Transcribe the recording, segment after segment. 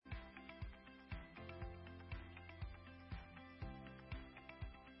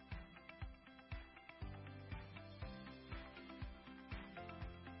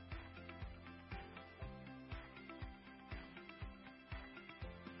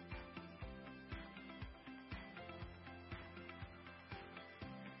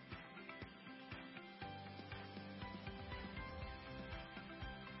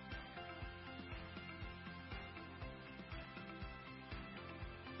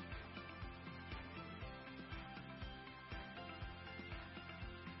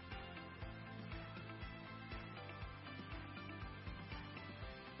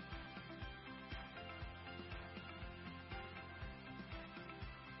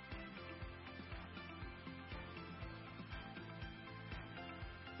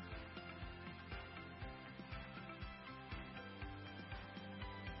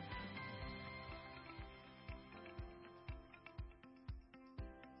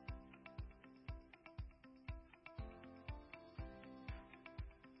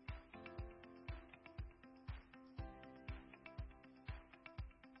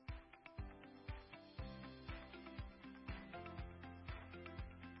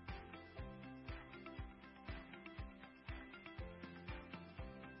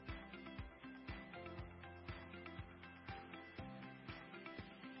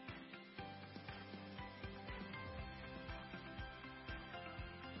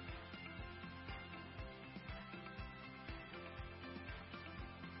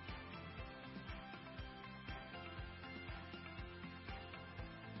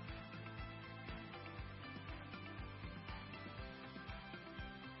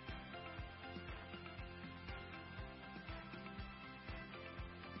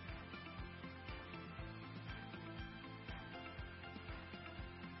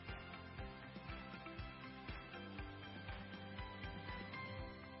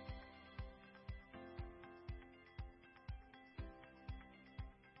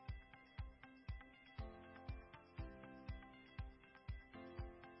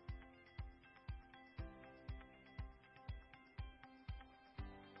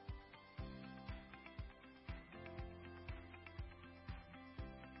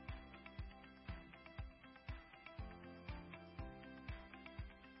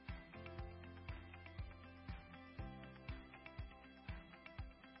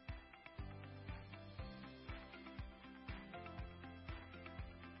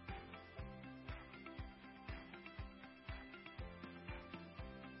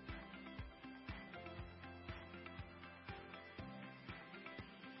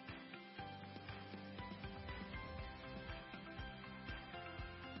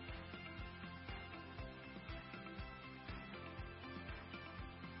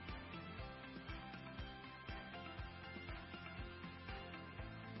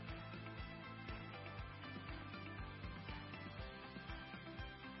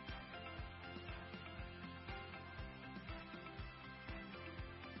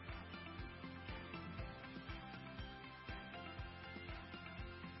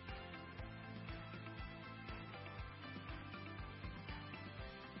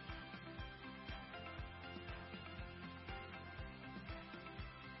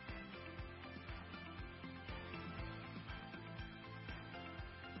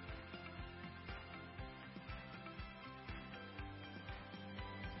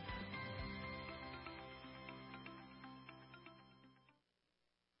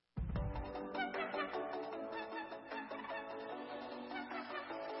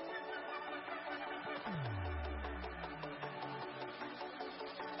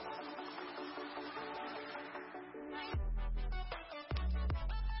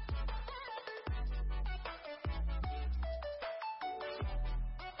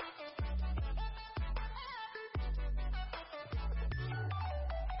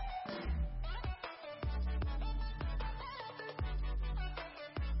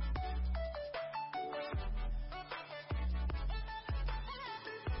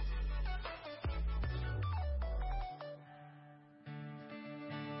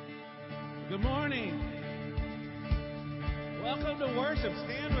Good morning. Welcome to worship.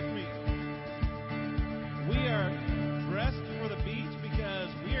 Stand with me. We are dressed for the beach because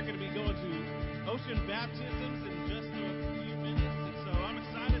we are going to be going to ocean baptisms in just a few minutes. And so I'm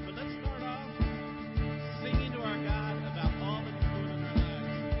excited, but let's start off singing to our God about all that He's doing in our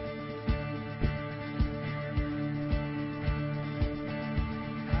lives.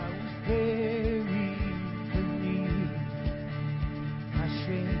 I was buried beneath my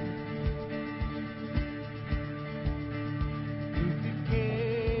shame.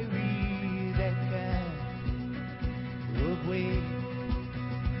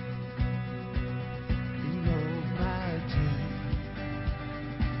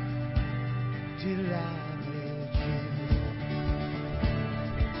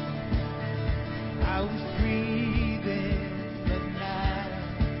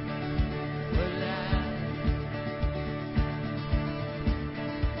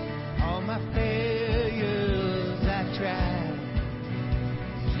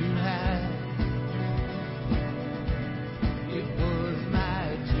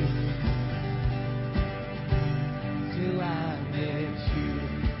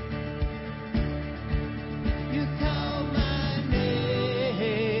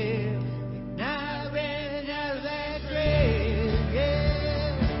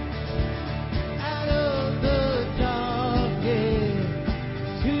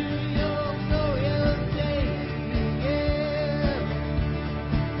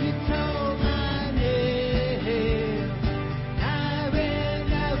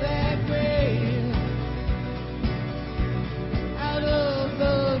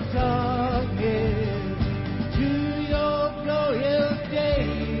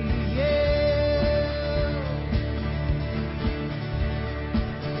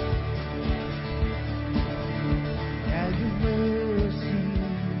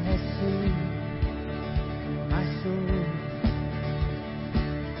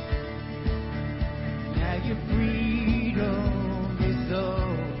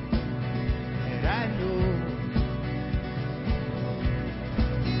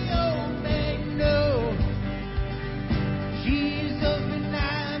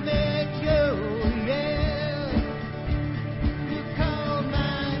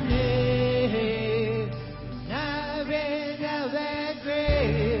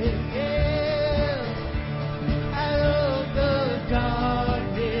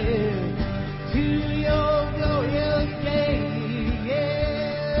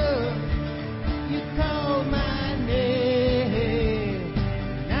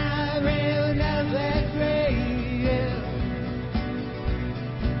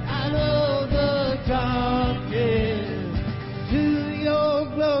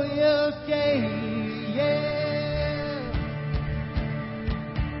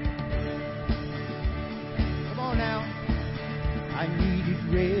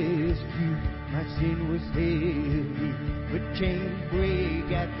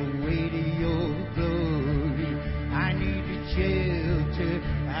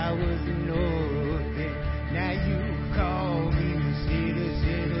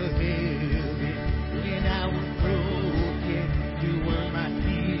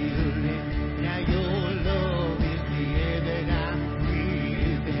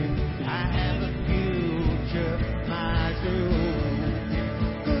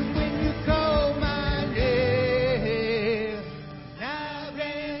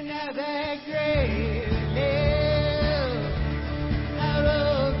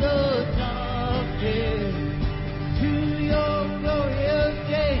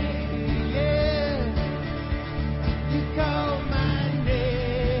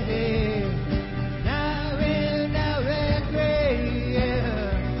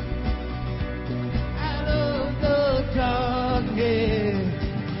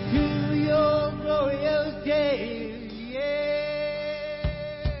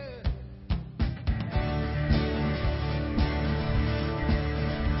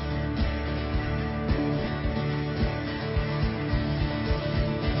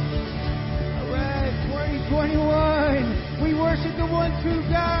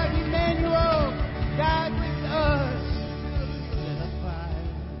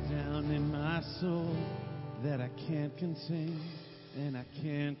 contain and I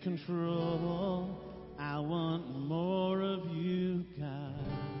can't control. I want more of you, God.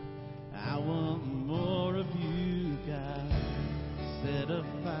 I want more of you, God. Set a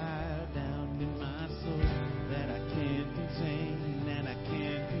fire down in my soul that I can't contain and I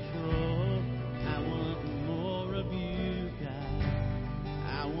can't control. I want more of you, God.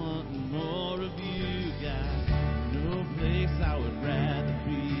 I want more of you, God. No place I would rather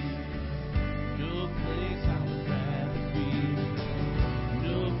be. No place I would rather be.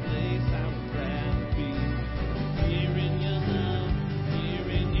 No place I would rather be. Here in your love, here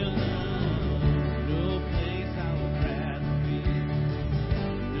in your love. No place I would rather be.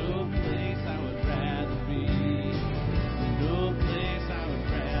 No place I would rather be. No place I would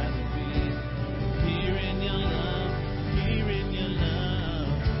rather be. Here in your love, here in your love.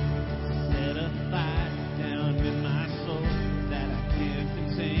 Set a fire down in my soul that I can't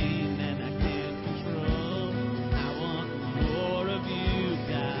contain and I can't control. I want more of you,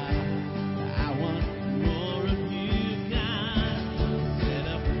 God. I want more of you, God. Set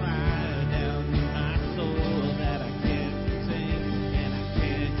a fire down in my soul that I can't contain and I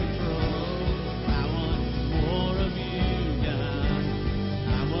can't control. I want more of you, God.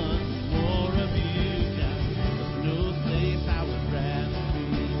 I want more of you, God. There's no place I would rather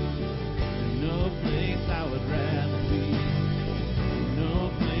be. No place I would rather be.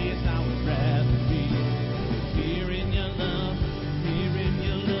 No place I would rather be. Here in your love, here in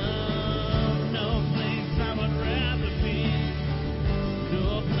your love. No place I would rather be.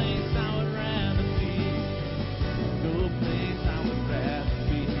 No place I would rather be. No place I would rather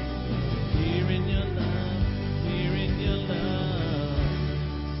be. Here in your love, here in your love.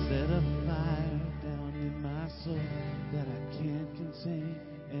 Set a fire down in my soul that I can't contain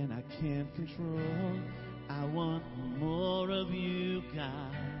and I can't control. I want more of you,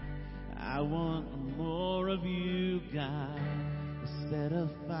 God. I want more of you, God. Set a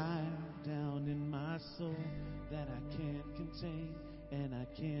fire down in my soul that I can't contain and I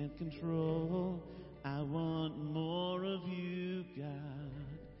can't control. I want more of you, God.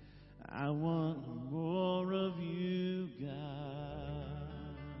 I want more of you, God.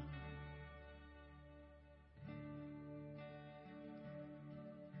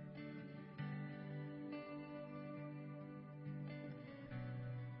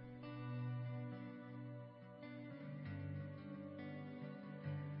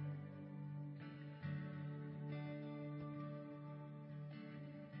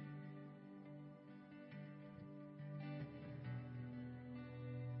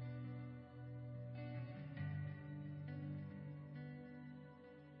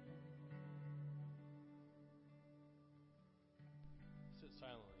 Sit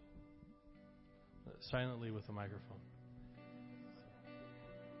silently with a microphone.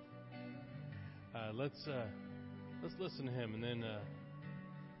 Let's listen to him, and then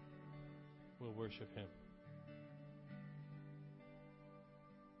we'll worship him.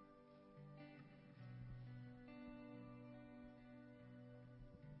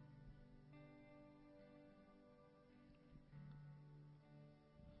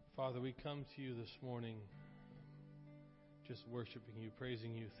 Father, we come to you this morning just worshiping you,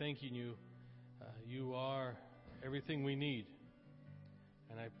 praising you, thanking you. You are everything we need.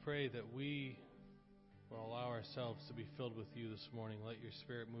 And I pray that we will allow ourselves to be filled with you this morning. Let your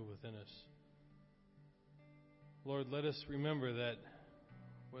Spirit move within us. Lord, let us remember that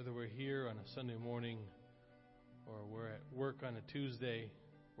whether we're here on a Sunday morning or we're at work on a Tuesday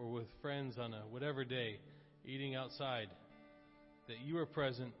or with friends on a whatever day, eating outside, that you are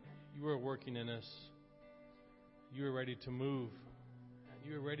present, you are working in us, you are ready to move, and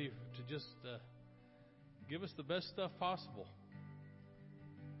you are ready to just give us the best stuff possible.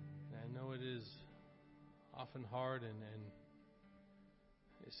 And I know it is often hard, and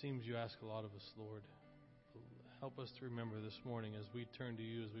it seems you ask a lot of us, Lord. Help us to remember this morning as we turn to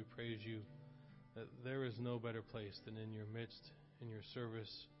you, as we praise you, that there is no better place than in your midst, in your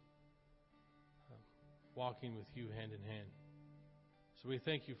service, walking with you hand in hand. So we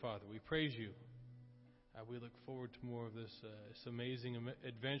thank you, Father. We praise you. We look forward to more of this amazing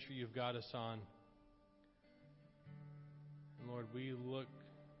adventure you've got us on. And Lord, we look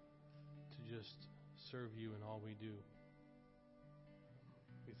to just serve you in all we do.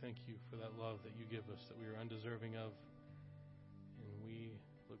 We thank you for that love that you give us that we are undeserving of. And we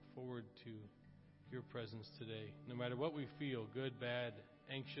look forward to your presence today. No matter what we feel, good, bad,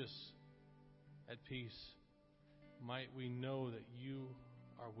 anxious, at peace, might we know that you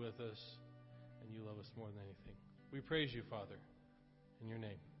are with us and you love us more than anything. We praise you, Father, in your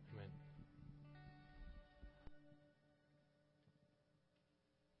name. Amen.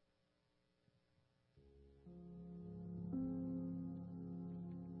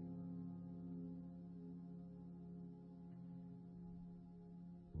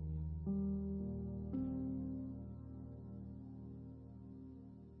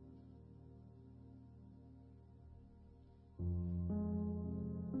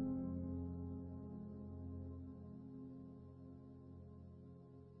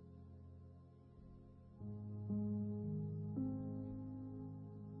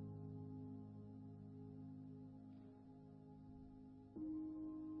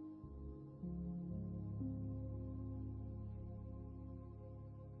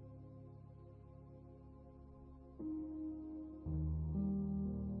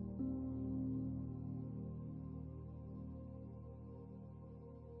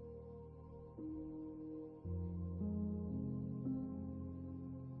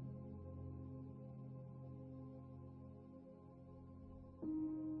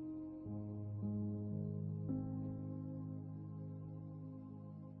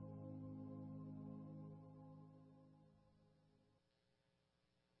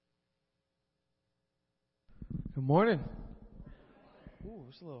 Good morning. Ooh,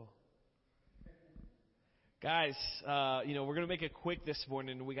 it's a little. Guys, we're going to make it quick this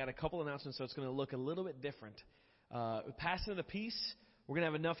morning. We got a couple announcements, so it's going to look a little bit different. Passing of the peace, we're going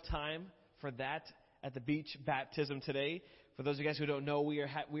to have enough time for that at the beach baptism today. For those of you guys who don't know, we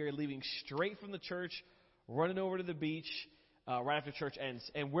are leaving straight from the church, running over to the beach right after church ends.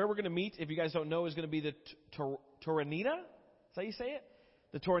 And where we're going to meet, if you guys don't know, is going to be the Tornita. Is that how you say it?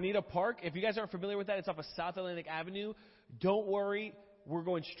 The Tornita Park. If you guys aren't familiar with that, it's off of South Atlantic Avenue. Don't worry, we're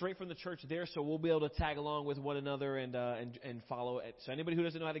going straight from the church there, so we'll be able to tag along with one another and follow it. So anybody who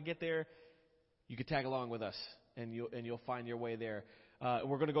doesn't know how to get there, you can tag along with us, and you'll find your way there.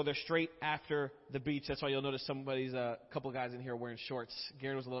 We're going to go there straight after the beach. That's why you'll notice somebody's a couple of guys in here wearing shorts.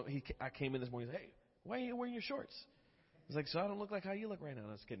 Garen was I came in this morning. He's like, "Hey, why are you wearing your shorts?" He's like, "So I don't look like how you look right now."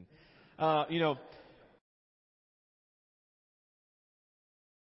 I was kidding.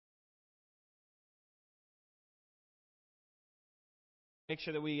 Make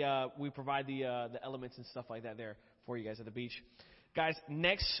sure that we provide the elements and stuff like that there for you guys at the beach. Guys,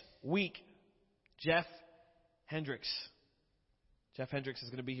 next week, Jeff Hendricks is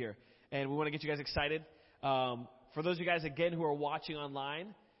going to be here. And we want to get you guys excited. For those of you guys, again, who are watching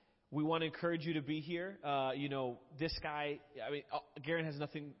online, we want to encourage you to be here. This guy, Garen has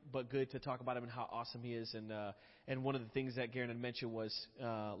nothing but good to talk about him and how awesome he is. And one of the things that Garen had mentioned was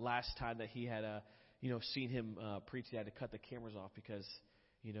last time that he had seen him preach, he had to cut the cameras off because,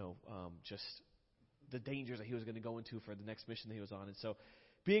 just the dangers that he was going to go into for the next mission that he was on. And so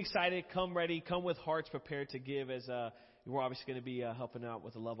be excited, come ready, come with hearts prepared to give as we're obviously going to be helping out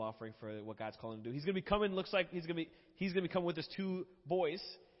with a love offering for what God's calling him to do. He's going to be coming, looks like he's going to be coming with his 2 boys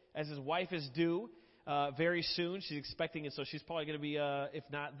as his wife is due very soon. She's expecting it, so she's probably going to be, if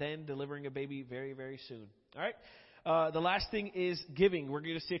not then, delivering a baby very, very soon. All right? The last thing is giving. We're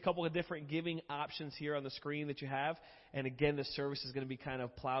going to see a couple of different giving options here on the screen that you have. And again, the service is going to be kind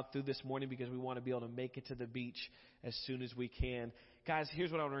of plowed through this morning because we want to be able to make it to the beach as soon as we can. Guys,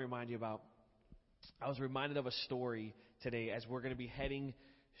 here's what I want to remind you about. I was reminded of a story today as we're going to be heading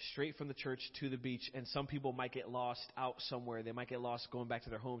straight from the church to the beach. And some people might get lost out somewhere. They might get lost going back to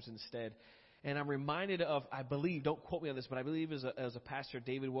their homes instead. And I'm reminded of, I believe, don't quote me on this, but I believe as a pastor,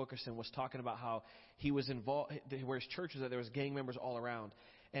 David Wilkerson was talking about how he was involved, where his church was at, there was gang members all around.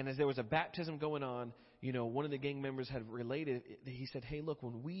 And as there was a baptism going on, one of the gang members had related, he said, "Hey, look,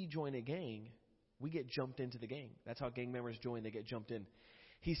 when we join a gang, we get jumped into the gang." That's how gang members join, they get jumped in.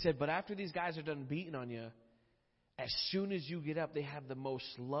 He said, but after these guys are done beating on you, as soon as you get up, they have the most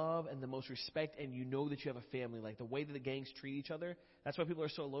love and the most respect, and you know that you have a family. Like the way that the gangs treat each other, that's why people are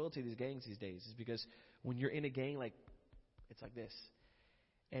so loyal to these gangs these days, is because when you're in a gang, it's like this.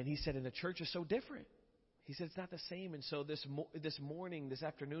 And he said, and the church is so different. He said, it's not the same. And so this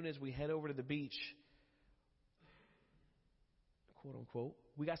afternoon, as we head over to the beach, quote unquote,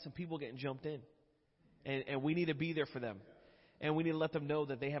 we got some people getting jumped in, and we need to be there for them. And we need to let them know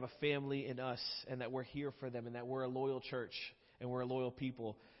that they have a family in us and that we're here for them and that we're a loyal church and we're a loyal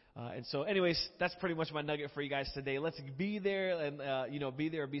people. And so anyways, that's pretty much my nugget for you guys today. Let's be there and, be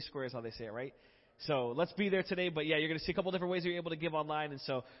there or be square is how they say it, right? So let's be there today. But yeah, you're going to see a couple different ways that you're able to give online. And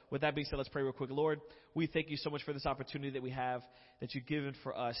so with that being said, let's pray real quick. Lord, we thank you so much for this opportunity that we have, that you've given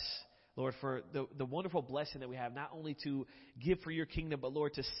for us. Lord, for the wonderful blessing that we have, not only to give for your kingdom, but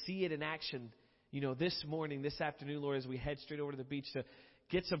Lord, to see it in action. This morning, this afternoon, Lord, as we head straight over to the beach to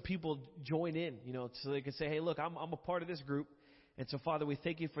get some people join in, so they can say, hey, look, I'm a part of this group. And so, Father, we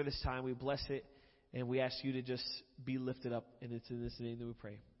thank you for this time. We bless it. And we ask you to just be lifted up. And it's in this name that we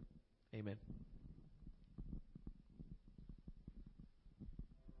pray. Amen.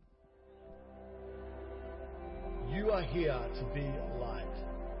 You are here to be a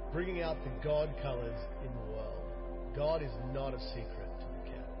light, bringing out the God colors in the world. God is not a secret to be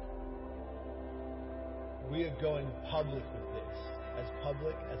kept. We are going public with this, as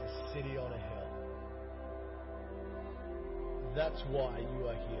public as a city on a hill. That's why you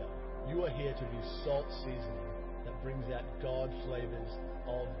are here. You are here to be salt seasoning that brings out God flavors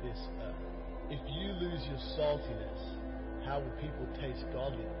of this earth. If you lose your saltiness, how will people taste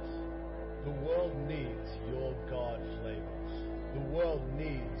godliness? The world needs your God flavors. The world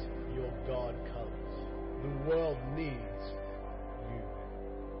needs your God colors. The world needs you.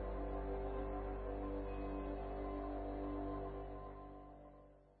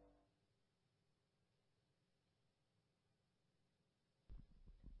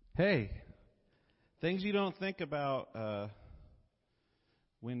 Hey, things you don't think about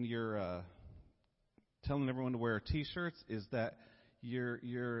when you're telling everyone to wear T-shirts is that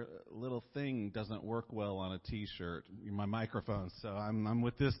your little thing doesn't work well on a T-shirt. My microphone, so I'm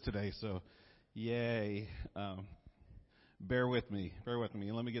with this today. So Yay. Bear with me.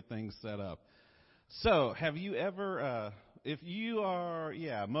 Let me get things set up. So, have you ever, if you are,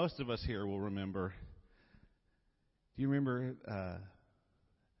 most of us here will remember. Do you remember a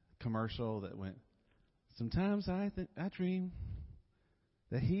commercial that went, sometimes I dream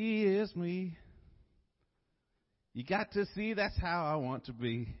that he is me. You got to see, that's how I want to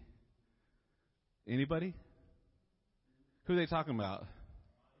be. Anybody? Who are they talking about?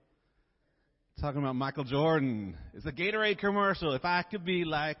 Talking about Michael Jordan. It's a Gatorade commercial. If I could be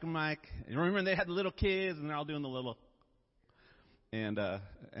like Mike. You remember they had the little kids and they're all doing the little. And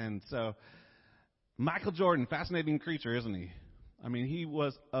so Michael Jordan, fascinating creature, isn't he? I mean, he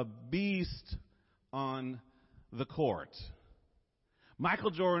was a beast on the court. Michael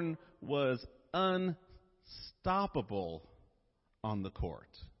Jordan was unstoppable on the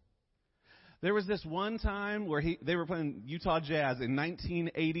court. There was this one time where they were playing Utah Jazz in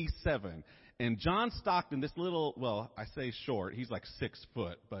 1987. And John Stockton, this little, well, I say short, he's like 6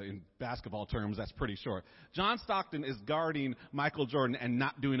 foot, but in basketball terms, that's pretty short. John Stockton is guarding Michael Jordan and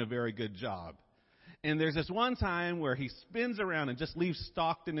not doing a very good job. And there's this one time where he spins around and just leaves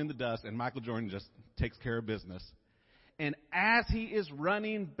Stockton in the dust, and Michael Jordan just takes care of business. And as he is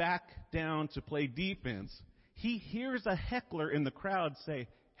running back down to play defense, he hears a heckler in the crowd say,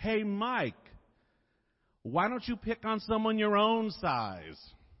 "Hey, Mike, why don't you pick on someone your own size?"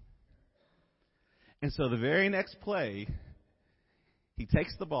 And so the very next play, he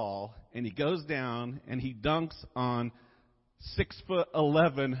takes the ball and he goes down and he dunks on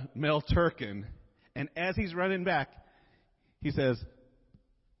 6'11" Mel Turkin. And as he's running back, he says,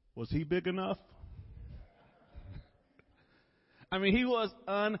 "Was he big enough?" I mean, he was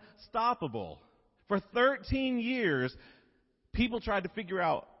unstoppable. For 13 years, people tried to figure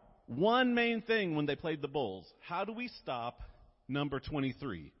out one main thing when they played the Bulls. How do we stop number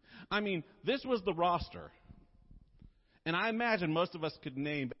 23? I mean, this was the roster. And I imagine most of us could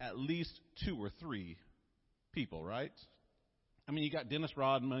name at least 2 or 3 people, right? I mean, you got Dennis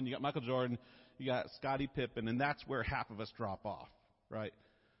Rodman, you got Michael Jordan, you got Scottie Pippen, and that's where half of us drop off, right?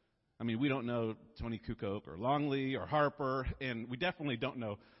 I mean, we don't know Tony Kukoc or Longley or Harper, and we definitely don't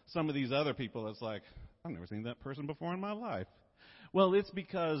know some of these other people that's like, I've never seen that person before in my life. Well, it's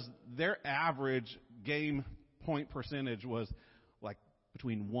because their average game point percentage was like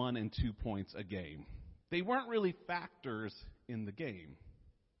between 1 and 2 points a game. They weren't really factors in the game.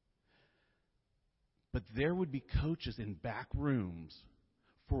 But there would be coaches in back rooms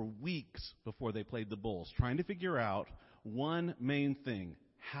for weeks before they played the Bulls trying to figure out one main thing.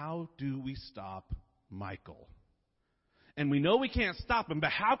 How do we stop Michael? And we know we can't stop him, but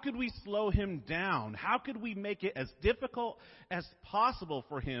how could we slow him down? How could we make it as difficult as possible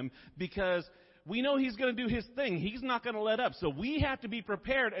for him? Because we know he's going to do his thing. He's not going to let up. So we have to be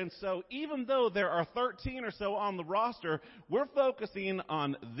prepared. And so even though there are 13 or so on the roster, we're focusing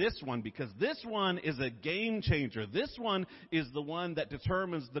on this one because this one is a game changer. This one is the one that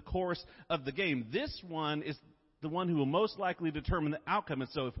determines the course of the game. This one is the one who will most likely determine the outcome. And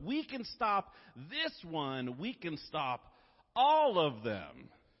so if we can stop this one, we can stop all of them.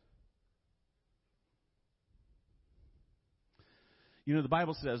 You know, the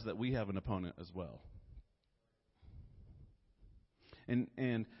Bible says that we have an opponent as well.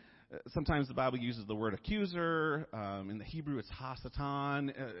 And sometimes the Bible uses the word accuser. In the Hebrew, it's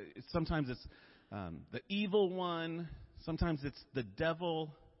Hasatan. Sometimes it's the evil one. Sometimes it's the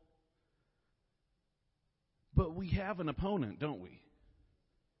devil. But we have an opponent, don't we?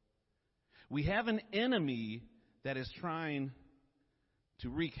 We have an enemy that is trying to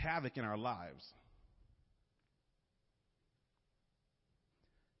wreak havoc in our lives.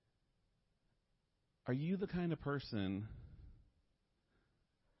 Are you the kind of person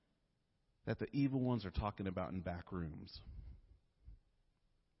that the evil ones are talking about in back rooms?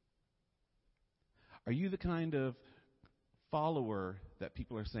 Are you the kind of follower that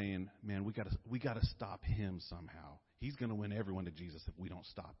people are saying, man, we got to stop him somehow. He's going to win everyone to Jesus if we don't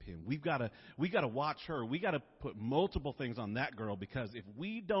stop him. We got to watch her. We got to put multiple things on that girl because if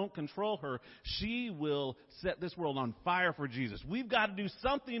we don't control her, she will set this world on fire for Jesus. We've got to do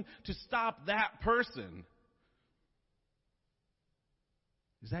something to stop that person.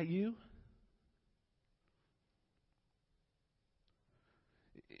 Is that you?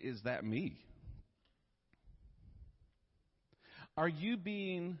 Is that me? Are you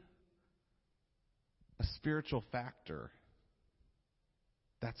being a spiritual factor?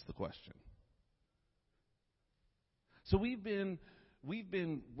 That's the question. So we've been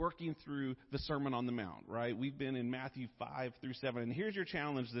working through the Sermon on the Mount, right? We've been in Matthew 5 through 7. And here's your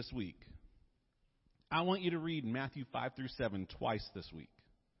challenge this week. I want you to read Matthew 5 through 7 twice this week.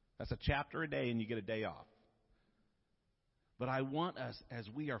 That's a chapter a day, and you get a day off. But I want us, as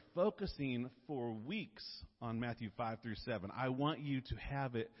we are focusing for weeks on Matthew 5 through 7, I want you to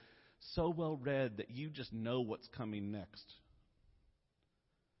have it so well read that you just know what's coming next.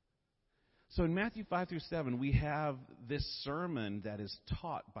 So in Matthew 5 through 7, we have this sermon that is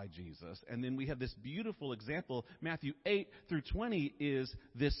taught by Jesus. And then we have this beautiful example. Matthew 8 through 20 is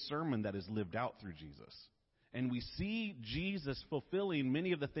this sermon that is lived out through Jesus. And we see Jesus fulfilling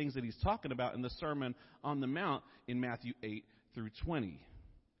many of the things that he's talking about in the Sermon on the Mount in Matthew 8 through 20.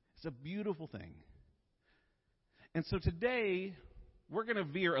 It's a beautiful thing. And so today, we're going to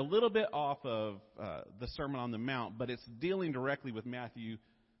veer a little bit off of the Sermon on the Mount, but it's dealing directly with Matthew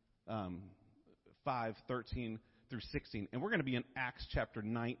 5, 13 through 16. And we're going to be in Acts chapter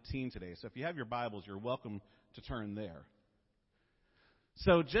 19 today. So if you have your Bibles, you're welcome to turn there.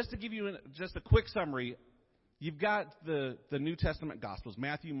 So just to give you just a quick summary, you've got the New Testament Gospels,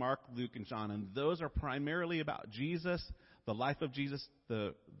 Matthew, Mark, Luke, and John, and those are primarily about Jesus, the life of Jesus,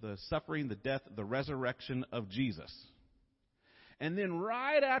 the suffering, the death, the resurrection of Jesus. And then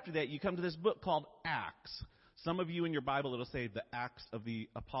right after that, you come to this book called Acts. Some of you in your Bible, it'll say the Acts of the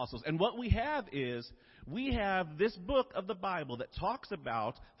Apostles. And what we have this book of the Bible that talks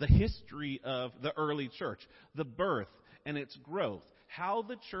about the history of the early church, the birth and its growth, how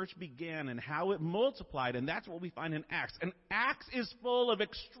the church began and how it multiplied, and that's what we find in Acts. And Acts is full of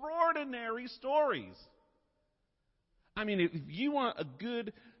extraordinary stories. I mean, if you want a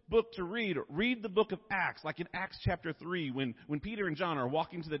good book to read the book of Acts, like in Acts chapter 3, when Peter and John are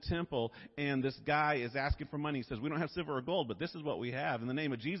walking to the temple, and this guy is asking for money. He says, "We don't have silver or gold, but this is what we have. In the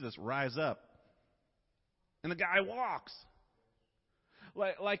name of Jesus, rise up." And the guy walks.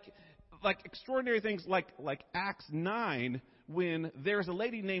 Like extraordinary things like Acts 9, when there's a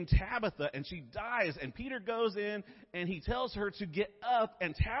lady named Tabitha and she dies, and Peter goes in and he tells her to get up,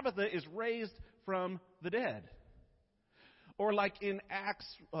 and Tabitha is raised from the dead. Or like in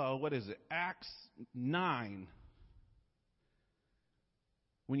Acts 9,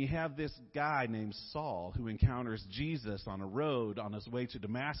 when you have this guy named Saul who encounters Jesus on a road on his way to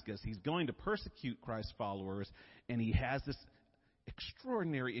Damascus. He's going to persecute Christ's followers, and he has this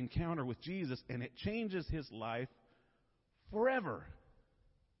extraordinary encounter with Jesus, and it changes his life forever.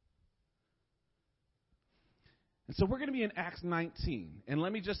 And so we're going to be in Acts 19. And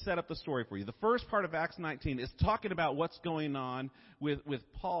let me just set up the story for you. The first part of Acts 19 is talking about what's going on with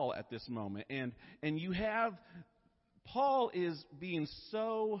Paul at this moment. And you have Paul is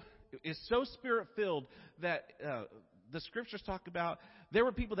so Spirit-filled that the scriptures talk about there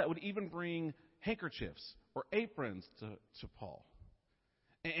were people that would even bring handkerchiefs or aprons to Paul.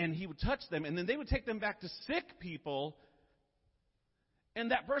 And he would touch them, and then they would take them back to sick people,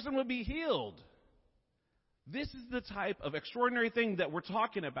 and that person would be healed. This is the type of extraordinary thing that we're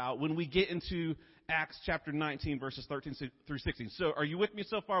talking about when we get into Acts chapter 19, verses 13 through 16. So are you with me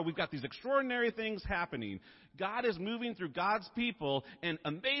so far? We've got these extraordinary things happening. God is moving through God's people, and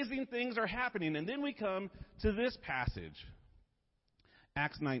amazing things are happening. And then we come to this passage,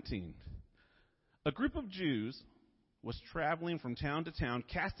 Acts 19. A group of Jews was traveling from town to town,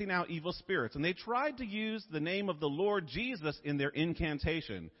 casting out evil spirits. And they tried to use the name of the Lord Jesus in their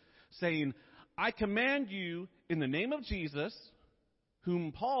incantation, saying, "I command you in the name of Jesus,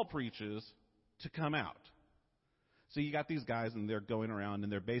 whom Paul preaches, to come out." So you got these guys, and they're going around,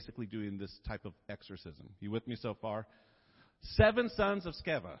 and they're basically doing this type of exorcism. You with me so far? 7 sons of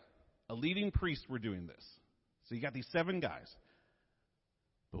Sceva, a leading priest, were doing this. So you got these 7 guys.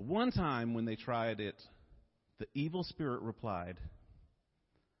 But one time when they tried it, the evil spirit replied,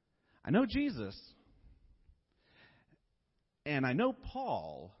 "I know Jesus, and I know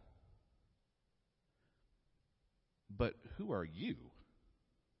Paul, but who are you?"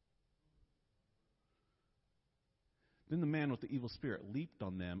 Then the man with the evil spirit leaped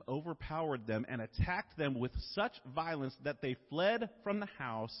on them, overpowered them, and attacked them with such violence that they fled from the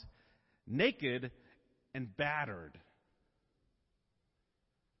house, naked and battered.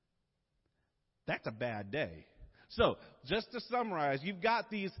 That's a bad day. So, just to summarize, you've got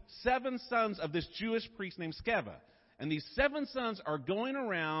these 7 sons of this Jewish priest named Sceva. And these 7 sons are going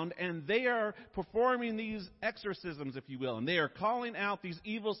around, and they are performing these exorcisms, if you will. And they are calling out these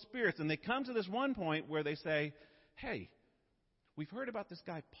evil spirits. And they come to this one point where they say, "Hey, we've heard about this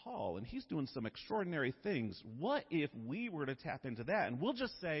guy Paul, and he's doing some extraordinary things. What if we were to tap into that? And we'll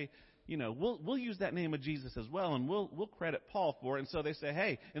just say, we'll use that name of Jesus as well, and we'll credit Paul for it." And so they say,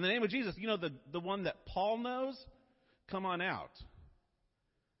 "Hey, in the name of Jesus, the one that Paul knows, come on out."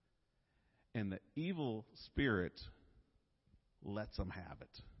 And the evil spirit lets them have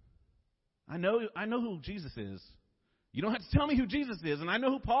it. I know who Jesus is. You don't have to tell me who Jesus is, and I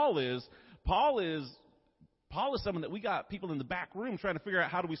know who Paul is. Paul is someone that we got people in the back room trying to figure out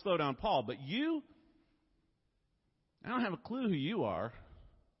how do we slow down Paul. But you, I don't have a clue who you are.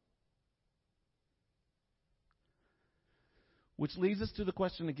 Which leads us to the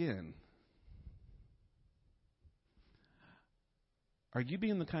question again. Are you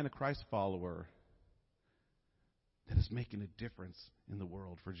being the kind of Christ follower that is making a difference in the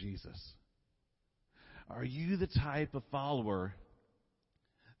world for Jesus? Are you the type of follower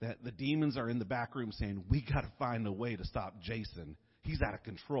that the demons are in the back room saying, we got to find a way to stop Jason. He's out of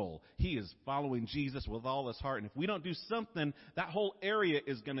control. He is following Jesus with all his heart. And if we don't do something, that whole area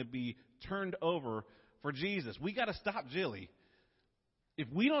is going to be turned over for Jesus. We got to stop Jilly. If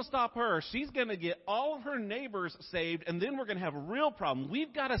we don't stop her, she's going to get all of her neighbors saved, and then we're going to have a real problem.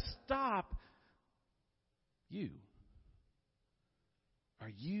 We've got to stop you. Are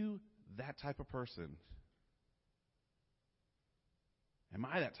you that type of person? Am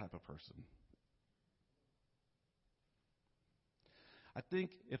I that type of person? I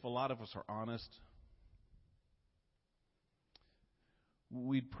think if a lot of us are honest,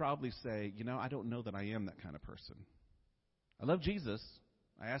 we'd probably say, I don't know that I am that kind of person. I love Jesus.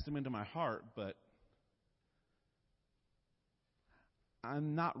 I asked him into my heart, but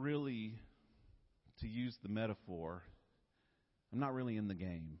I'm not really, to use the metaphor, I'm not really in the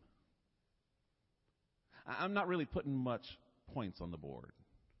game. I'm not really putting much points on the board.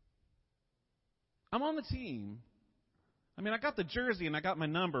 I'm on the team. I got the jersey and I got my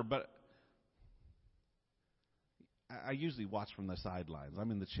number, but I usually watch from the sidelines.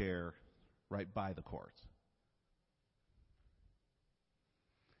 I'm in the chair right by the court.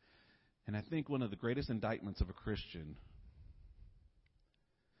 And I think one of the greatest indictments of a Christian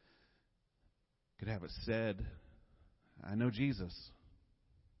could have it said, I know Jesus,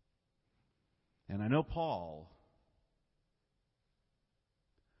 and I know Paul,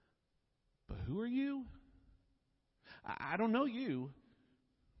 but who are you? I don't know you.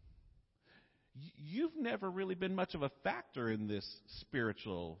 You've never really been much of a factor in this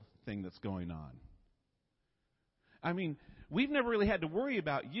spiritual thing that's going on. We've never really had to worry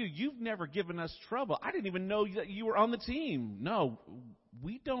about you. You've never given us trouble. I didn't even know that you were on the team. No,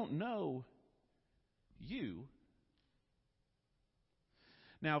 we don't know you.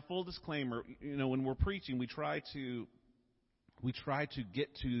 Now, full disclaimer, when we're preaching, we try to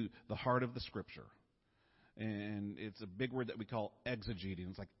get to the heart of the Scripture. And it's a big word that we call exegeting.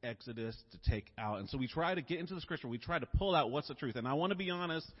 It's like Exodus, to take out. And so we try to get into the Scripture. We try to pull out what's the truth. And I want to be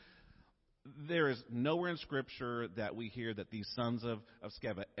honest, there is nowhere in Scripture that we hear that these sons of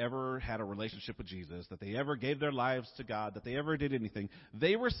Sceva ever had a relationship with Jesus, that they ever gave their lives to God, that they ever did anything.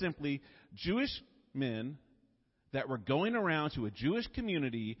 They were simply Jewish men that were going around to a Jewish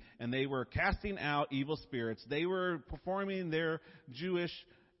community, and they were casting out evil spirits. They were performing their Jewish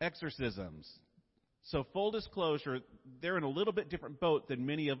exorcisms. So full disclosure, they're in a little bit different boat than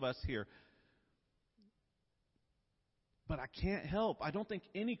many of us here. But I can't help. I don't think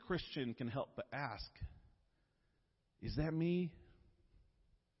any Christian can help but ask, is that me?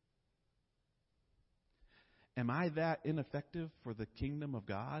 Am I that ineffective for the kingdom of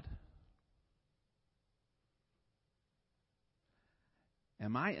God?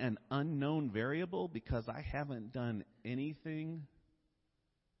 Am I an unknown variable because I haven't done anything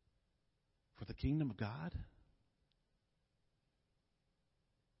for the kingdom of God?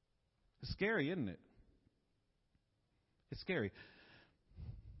 It's scary, isn't it? It's scary.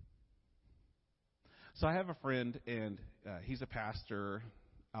 So I have a friend, and he's a pastor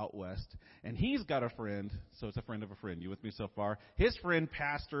out west, and he's got a friend, so it's a friend of a friend. You with me so far? His friend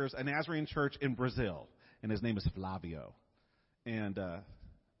pastors a Nazarene church in Brazil, and his name is Flavio. And I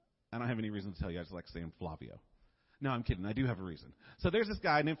don't have any reason to tell you. I just like saying Flavio. No, I'm kidding. I do have a reason. So there's this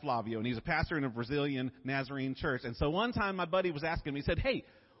guy named Flavio, and he's a pastor in a Brazilian Nazarene church. And so one time my buddy was asking me, he said, hey,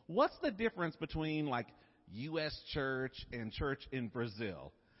 what's the difference between like U.S. church and church in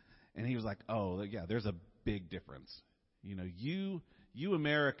Brazil? And he was like, oh, yeah, there's a big difference. You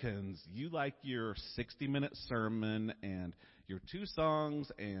Americans, you like your 60-minute sermon and your 2 songs,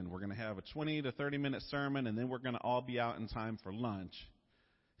 and we're going to have a 20 to 30-minute sermon, and then we're going to all be out in time for lunch.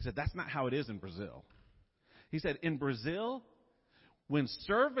 He said, that's not how it is in Brazil. He said, in Brazil, when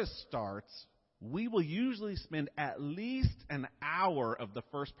service starts, we will usually spend at least an hour of the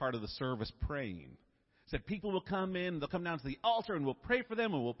first part of the service praying. He said, people will come in, they'll come down to the altar, and we'll pray for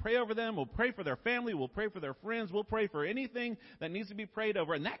them, and we'll pray over them, we'll pray for their family, we'll pray for their friends, we'll pray for anything that needs to be prayed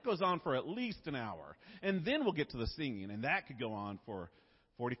over, and that goes on for at least an hour. And then we'll get to the singing, and that could go on for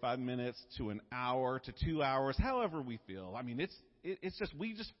 45 minutes to an hour to 2 hours, however we feel. It's just,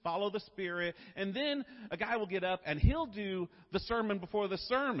 we just follow the Spirit. And then a guy will get up and he'll do the sermon before the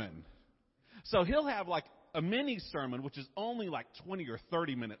sermon. So he'll have like a mini sermon, which is only like 20 or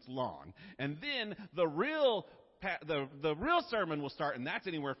 30 minutes long. And then the real sermon will start, and that's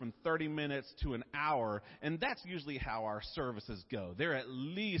anywhere from 30 minutes to an hour. And that's usually how our services go. They're at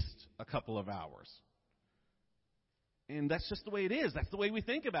least a couple of hours. And that's just the way it is. That's the way we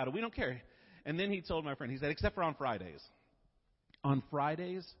think about it. We don't care. And then he told my friend, he said, except for on Fridays. On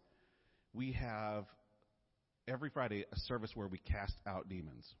Fridays, we have every Friday a service where we cast out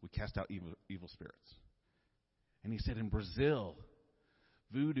demons. We cast out evil spirits. And he said in Brazil,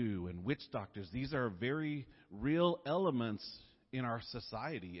 voodoo and witch doctors, these are very real elements in our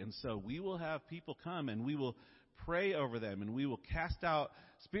society. And so we will have people come and we will pray over them and we will cast out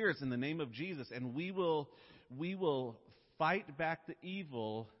spirits in the name of Jesus, and we will fight back the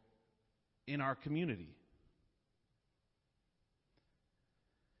evil in our community.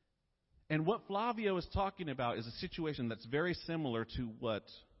 And what Flavio is talking about is a situation that's very similar to what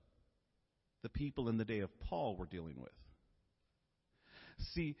the people in the day of Paul were dealing with.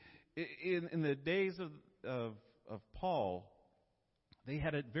 See, in the days of Paul, they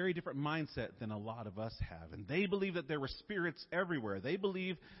had a very different mindset than a lot of us have. And they believed that there were spirits everywhere. They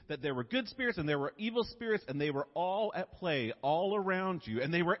believed that there were good spirits and there were evil spirits, and they were all at play all around you.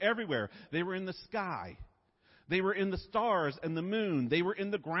 And they were everywhere. They were in the sky. They were in the stars and the moon. They were in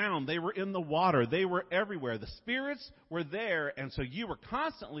the ground. They were in the water. They were everywhere. The spirits were there, and so you were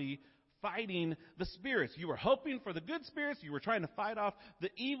constantly fighting the spirits. You were hoping for the good spirits. You were trying to fight off the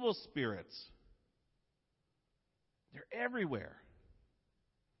evil spirits. They're everywhere.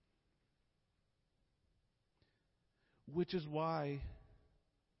 Which is why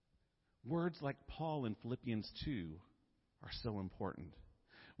words like Paul in Philippians 2 are so important.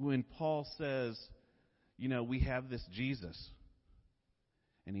 When Paul says, we have this Jesus,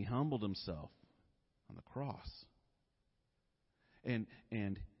 and he humbled himself on the cross. And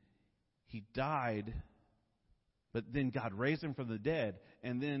he died, but then God raised him from the dead.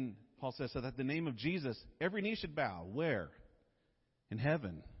 And then Paul says, so that the name of Jesus, every knee should bow. Where? In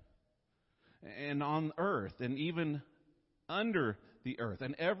heaven. And on earth. And even under the earth.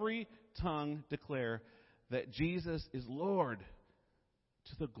 And every tongue declare that Jesus is Lord,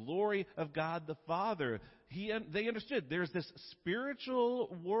 to the glory of God the Father. They understood there's this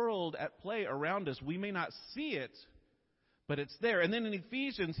spiritual world at play around us. We may not see it, but it's there. And then in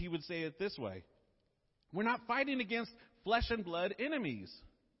Ephesians, he would say it this way. We're not fighting against flesh and blood enemies.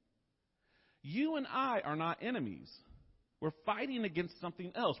 You and I are not enemies. We're fighting against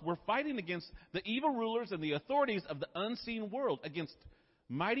something else. We're fighting against the evil rulers and the authorities of the unseen world, against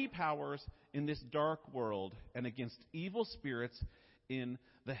mighty powers in this dark world, and against evil spirits in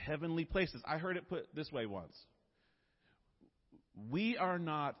the heavenly places. I heard it put this way once. We are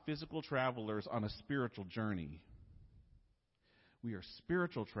not physical travelers on a spiritual journey. We are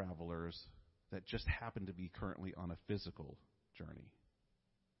spiritual travelers that just happen to be currently on a physical journey.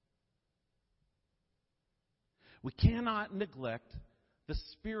 We cannot neglect the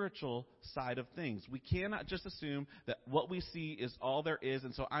spiritual side of things. We cannot just assume that what we see is all there is,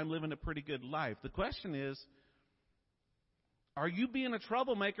 and so I'm living a pretty good life. The question is, are you being a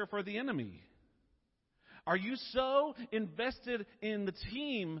troublemaker for the enemy? Are you so invested in the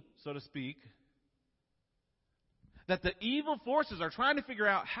team, so to speak, that the evil forces are trying to figure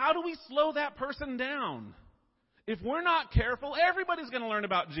out, how do we slow that person down? If we're not careful, everybody's going to learn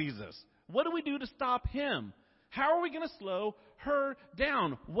about Jesus. What do we do to stop him? How are we going to slow her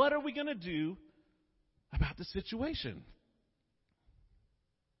down? What are we going to do about the situation?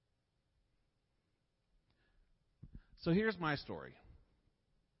 So here's my story.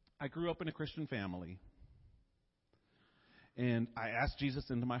 I grew up in a Christian family, and I asked Jesus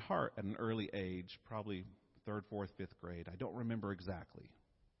into my heart at an early age, probably 3rd, 4th, 5th grade. I don't remember exactly.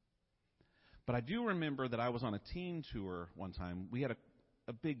 But I do remember that I was on a teen tour one time. We had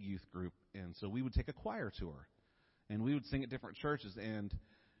a big youth group, and so we would take a choir tour. And we would sing at different churches, and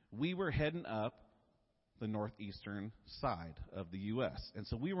we were heading up the northeastern side of the U.S. And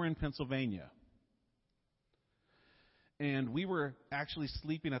so we were in Pennsylvania. And we were actually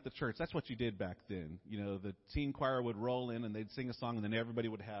sleeping at the church. That's what you did back then. The teen choir would roll in, and they'd sing a song, and then everybody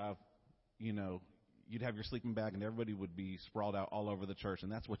would have, you'd have your sleeping bag, and everybody would be sprawled out all over the church,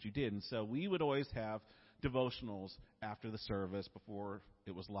 and that's what you did. And so we would always have devotionals after the service before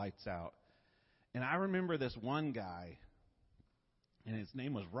it was lights out. And I remember this one guy, and his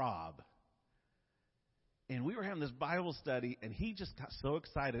name was Rob. And we were having this Bible study, and he just got so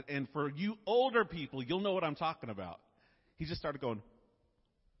excited. And for you older people, you'll know what I'm talking about. He just started going,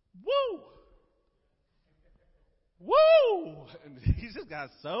 woo! woo! And he just got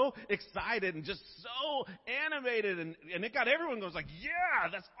so excited and just so animated, and it got everyone going like, yeah,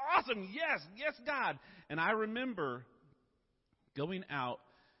 that's awesome, yes, God. And I remember going out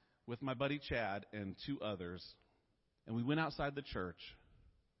with my buddy Chad and 2 others, and we went outside the church,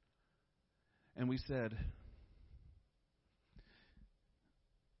 and we said,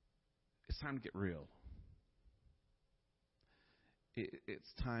 it's time to get real.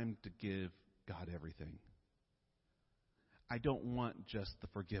 It's time to give God everything. I don't want just the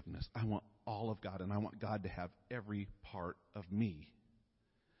forgiveness. I want all of God, and I want God to have every part of me.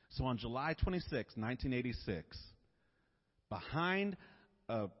 So on July 26, 1986, behind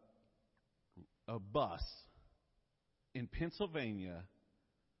a bus in Pennsylvania,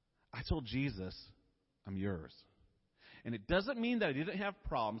 I told Jesus, I'm yours. And it doesn't mean that I didn't have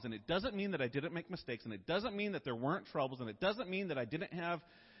problems, and it doesn't mean that I didn't make mistakes, and it doesn't mean that there weren't troubles, and it doesn't mean that I didn't have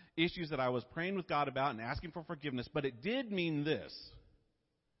issues that I was praying with God about and asking for forgiveness, but it did mean this.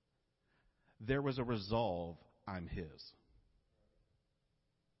 There was a resolve, I'm His.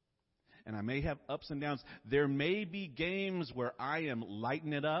 And I may have ups and downs. There may be games where I am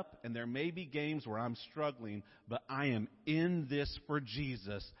lighting it up, and there may be games where I'm struggling, but I am in this for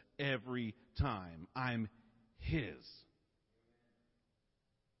Jesus every time. I'm His.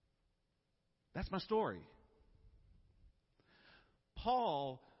 That's my story.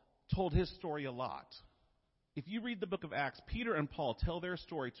 Paul told his story a lot. If you read the book of Acts, Peter and Paul tell their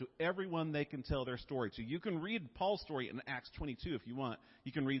story to everyone they can tell their story to. You can read Paul's story in Acts 22 if you want.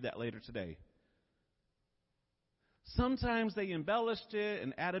 You can read that later today. Sometimes they embellished it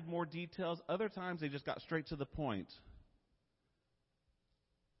and added more details. Other times they just got straight to the point.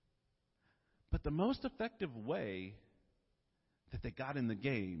 But the most effective way that they got in the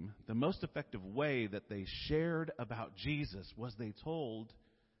game, the most effective way that they shared about Jesus was they told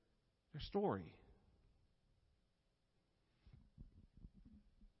their story.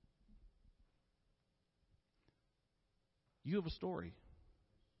 You have a story.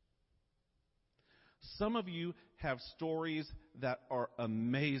 Some of you have stories that are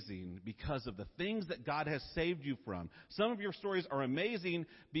amazing because of the things that God has saved you from. Some of your stories are amazing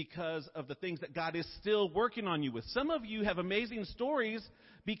because of the things that God is still working on you with. Some of you have amazing stories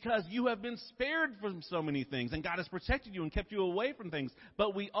because you have been spared from so many things, and God has protected you and kept you away from things.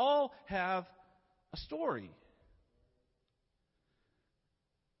 But we all have a story.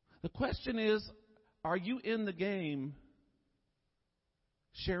 The question is, are you in the game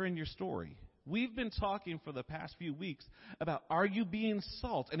sharing your story? We've been talking for the past few weeks about, are you being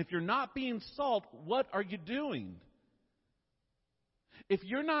salt? And if you're not being salt, what are you doing? If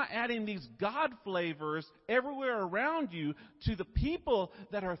you're not adding these God flavors everywhere around you to the people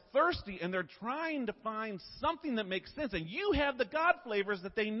that are thirsty and they're trying to find something that makes sense, and you have the God flavors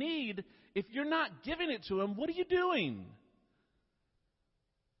that they need, if you're not giving it to them, what are you doing?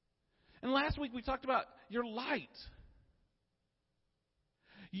 And last week we talked about your light.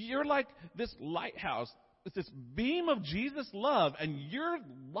 You're like this lighthouse. It's this beam of Jesus' love, and you're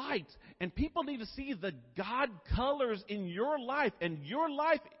light. And people need to see the God colors in your life. And your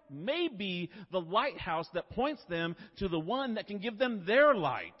life may be the lighthouse that points them to the one that can give them their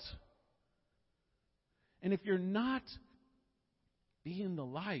light. And if you're not being the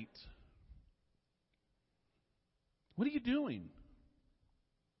light, what are you doing?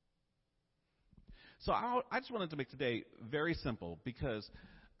 So I just wanted to make today very simple, because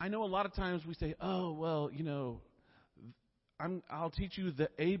I know a lot of times we say, oh, well, I'll teach you the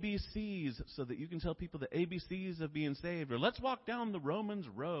ABCs so that you can tell people the ABCs of being saved. Or let's walk down the Romans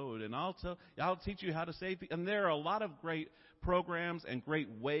road and I'll teach you how to save people. And there are a lot of great programs and great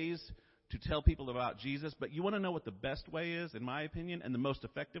ways to tell people about Jesus. But you want to know what the best way is, in my opinion, and the most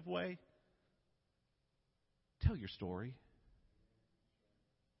effective way? Tell your story.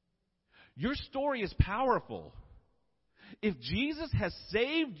 Your story is powerful. If Jesus has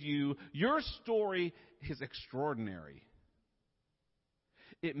saved you, your story is extraordinary.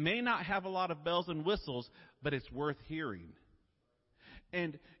 It may not have a lot of bells and whistles, but it's worth hearing.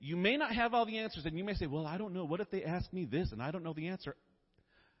 And you may not have all the answers, and you may say, well, I don't know. What if they ask me this and I don't know the answer?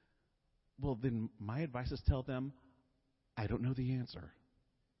 Well, then my advice is tell them, I don't know the answer.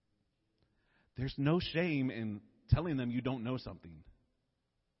 There's no shame in telling them you don't know something.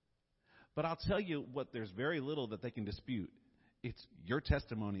 But I'll tell you what, there's very little that they can dispute. It's your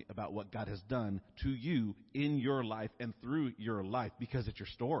testimony about what God has done to you in your life and through your life, because it's your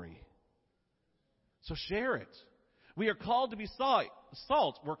story. So share it. We are called to be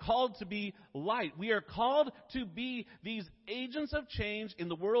salt. We're called to be light. We are called to be these agents of change in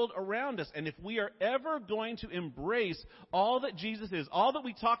the world around us. And if we are ever going to embrace all that Jesus is, all that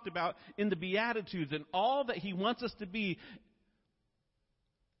we talked about in the Beatitudes, and all that he wants us to be,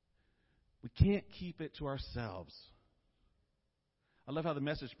 we can't keep it to ourselves. I love how the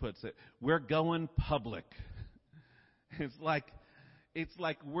Message puts it. We're going public. It's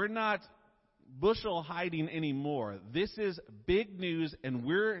like we're not bushel hiding anymore. This is big news, and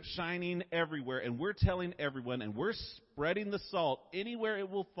we're shining everywhere, and we're telling everyone, and we're spreading the salt anywhere it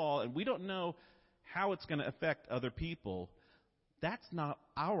will fall, and we don't know how it's going to affect other people. That's not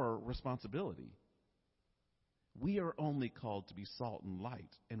our responsibility. We are only called to be salt and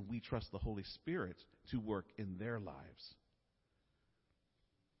light, and we trust the Holy Spirit to work in their lives.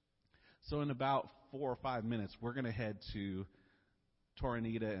 So in about 4 or 5 minutes, we're going to head to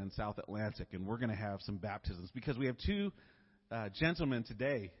Tornita and South Atlantic, and we're going to have some baptisms, because we have two gentlemen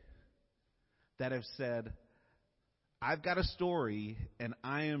today that have said, I've got a story, and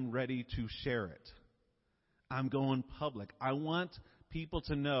I am ready to share it. I'm going public. I want people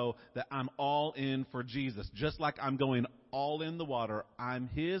to know that I'm all in for Jesus. Just like I'm going all in the water, I'm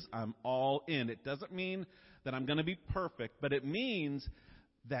his, I'm all in. It doesn't mean that I'm going to be perfect, but it means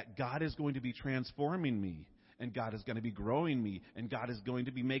that God is going to be transforming me, and God is going to be growing me, and God is going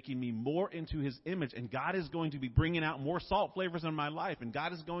to be making me more into his image, and God is going to be bringing out more salt flavors in my life, and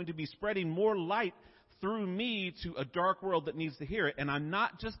God is going to be spreading more light through me to a dark world that needs to hear it. And I'm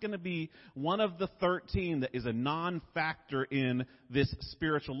not just going to be one of the 13 that is a non-factor in this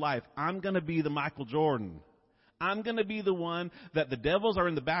spiritual life. I'm going to be the Michael Jordan. I'm going to be the one that the devils are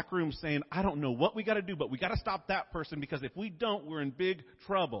in the back room saying, I don't know what we got to do, but we got to stop that person, because if we don't, we're in big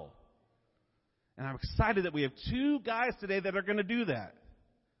trouble. And I'm excited that we have two guys today that are going to do that,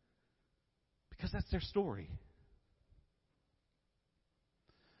 because that's their story.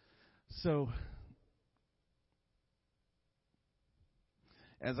 So,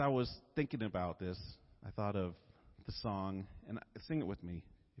 as I was thinking about this, I thought of the song, and sing it with me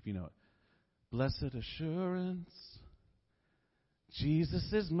if you know it. Blessed assurance,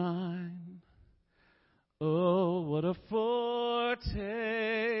 Jesus is mine. Oh, what a foretaste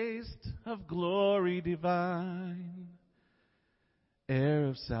of glory divine. Heir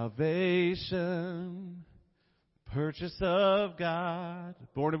of salvation, purchase of God,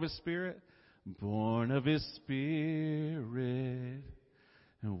 born of his Spirit,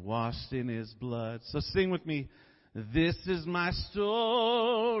 and washed in his blood. So sing with me. This is my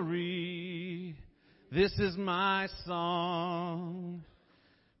story. This is my song.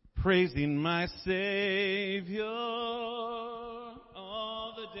 Praising my Savior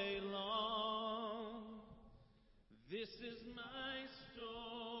all the day long. This is my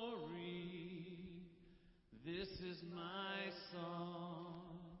story. This is my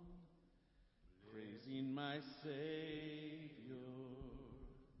song. Praising my Savior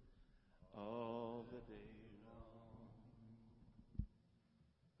all the day long.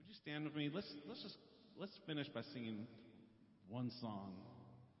 Would you stand with me? Let's finish by singing one song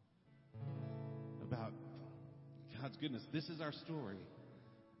about God's goodness. This is our story.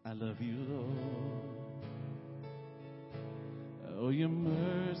 I love you, Lord. Oh, your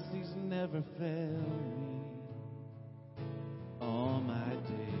mercies never fail me. All my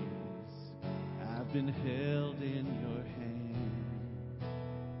days I've been held in your hand.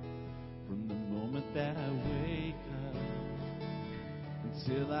 From the moment that I wake up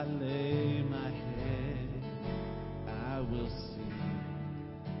until I lay my head, I will sing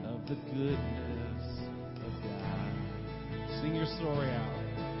of the goodness of God. Sing your story out.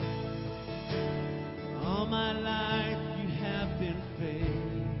 All my life you have been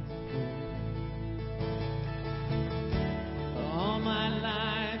faithful. All my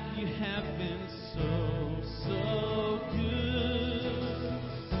life you have been so, so good.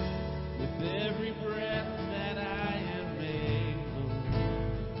 With every breath that I am able,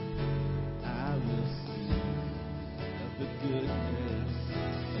 I will sing of the goodness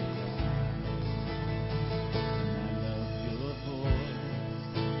of God. And I love your voice.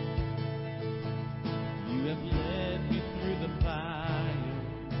 You have led me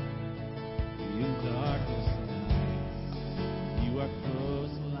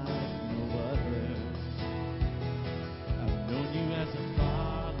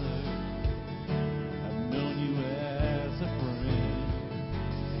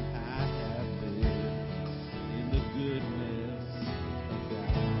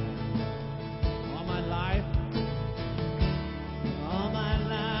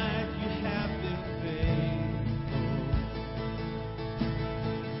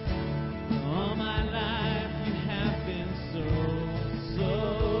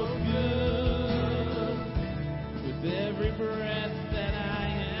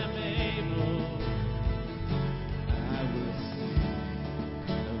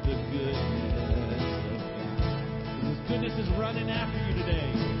after you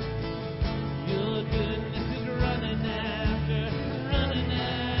today. Your goodness is running after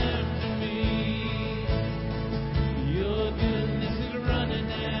me. Your goodness is running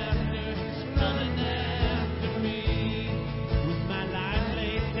after me. With my life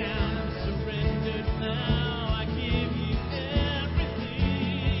laid down and surrendered now, I give you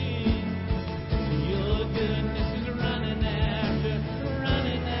everything. Your goodness is running after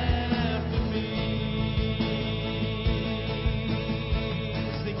me.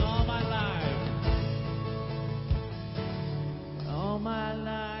 Sing all my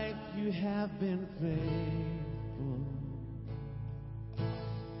life you have been faithful.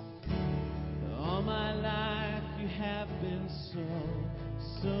 All my life you have been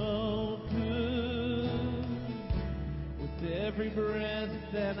so good. With every breath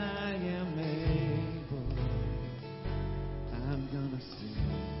that I am able, I'm gonna sing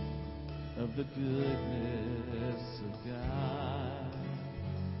of the goodness of God.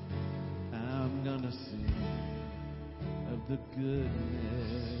 I'm gonna sing of the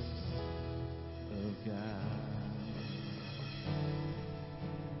goodness of God.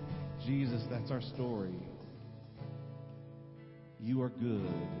 Jesus, that's our story. You are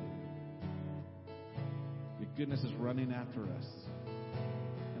good. Your goodness is running after us.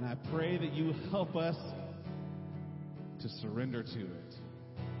 And I pray that you help us to surrender to it.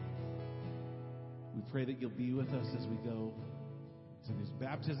 We pray that you'll be with us as we go to these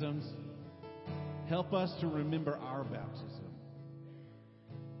baptisms. Help us to remember our baptism.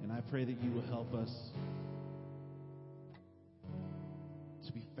 And I pray that you will help us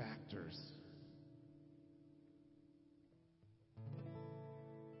to be factors.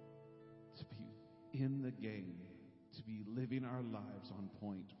 To be in the game. To be living our lives on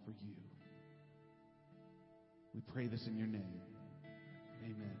point for you. We pray this in your name.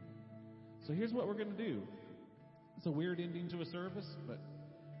 Amen. So here's what we're going to do. It's a weird ending to a service, but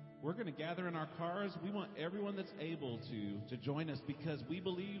we're going to gather in our cars. We want everyone that's able to join us because we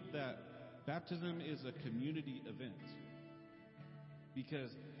believe that baptism is a community event.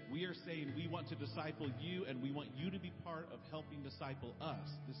 Because we are saying we want to disciple you and we want you to be part of helping disciple us.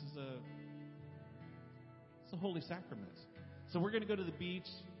 This is it's a holy sacrament. So we're going to go to the beach.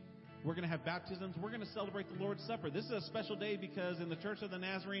 We're going to have baptisms. We're going to celebrate the Lord's Supper. This is a special day because in the Church of the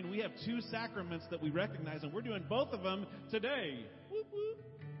Nazarene, we have two sacraments that we recognize, and we're doing both of them today. Whoop, whoop.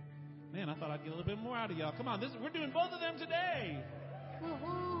 Man, I thought I'd get a little bit more out of y'all. Come on, we're doing both of them today.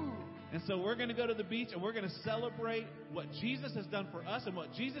 Woo-hoo. And so we're going to go to the beach, and we're going to celebrate what Jesus has done for us and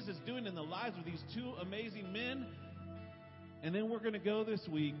what Jesus is doing in the lives of these two amazing men. And then we're going to go this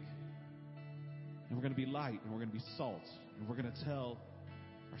week, and we're going to be light, and we're going to be salt, and we're going to tell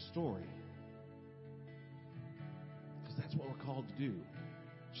our story. Because that's what we're called to do.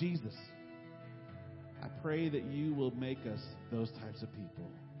 Jesus, I pray that you will make us those types of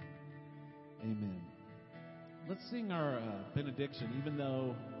people. Amen. Let's sing our benediction, even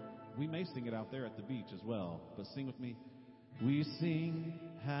though we may sing it out there at the beach as well. But sing with me. We sing,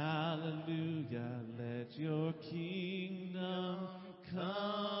 hallelujah, let your kingdom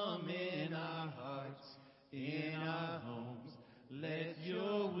come in our hearts, in our homes. Let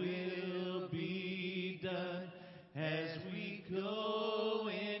your will be done as we go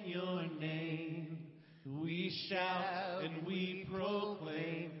in your name. We shout and we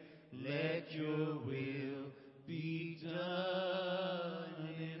proclaim, let your will be done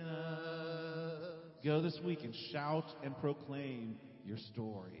in us. Go this week and shout and proclaim your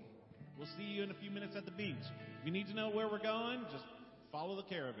story. We'll see you in a few minutes at the beach. If you need to know where we're going, just follow the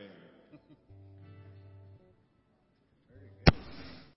caravan.